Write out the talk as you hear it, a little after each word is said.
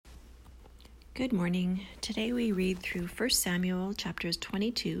Good morning. Today we read through 1 Samuel chapters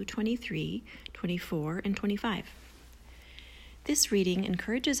 22, 23, 24, and 25. This reading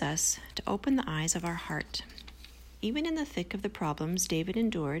encourages us to open the eyes of our heart. Even in the thick of the problems David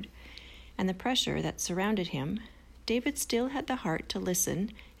endured and the pressure that surrounded him, David still had the heart to listen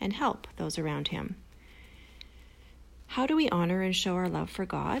and help those around him. How do we honor and show our love for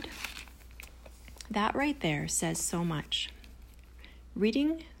God? That right there says so much.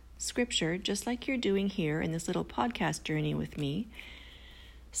 Reading Scripture, just like you're doing here in this little podcast journey with me,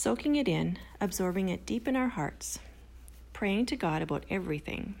 soaking it in, absorbing it deep in our hearts, praying to God about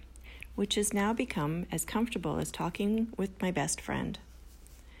everything, which has now become as comfortable as talking with my best friend.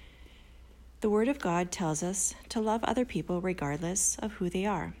 The Word of God tells us to love other people regardless of who they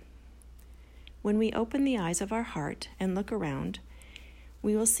are. When we open the eyes of our heart and look around,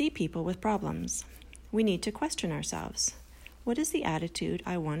 we will see people with problems. We need to question ourselves. What is the attitude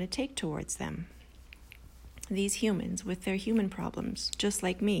I want to take towards them? These humans with their human problems, just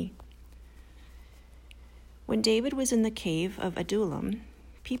like me. When David was in the cave of Adullam,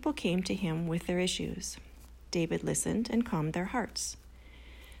 people came to him with their issues. David listened and calmed their hearts.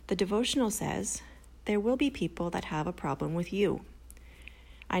 The devotional says, there will be people that have a problem with you.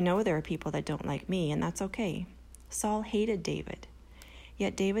 I know there are people that don't like me, and that's okay. Saul hated David,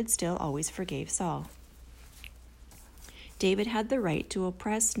 yet David still always forgave Saul. David had the right to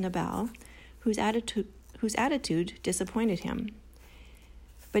oppress Nabal, whose attitude disappointed him.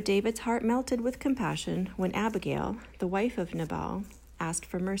 But David's heart melted with compassion when Abigail, the wife of Nabal, asked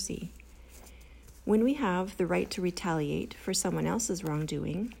for mercy. When we have the right to retaliate for someone else's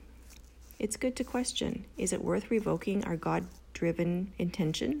wrongdoing, it's good to question, is it worth revoking our God-driven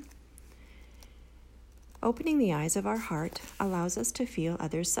intention? Opening the eyes of our heart allows us to feel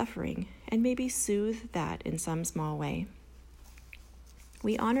others' suffering and maybe soothe that in some small way.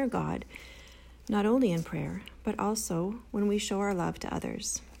 We honor God not only in prayer, but also when we show our love to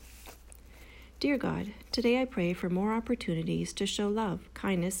others. Dear God, today I pray for more opportunities to show love,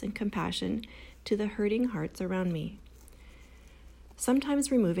 kindness, and compassion to the hurting hearts around me.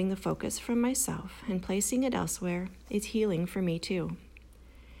 Sometimes removing the focus from myself and placing it elsewhere is healing for me too.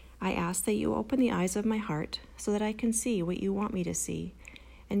 I ask that you open the eyes of my heart so that I can see what you want me to see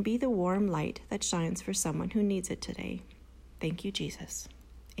and be the warm light that shines for someone who needs it today. Thank you, Jesus.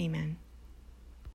 Amen.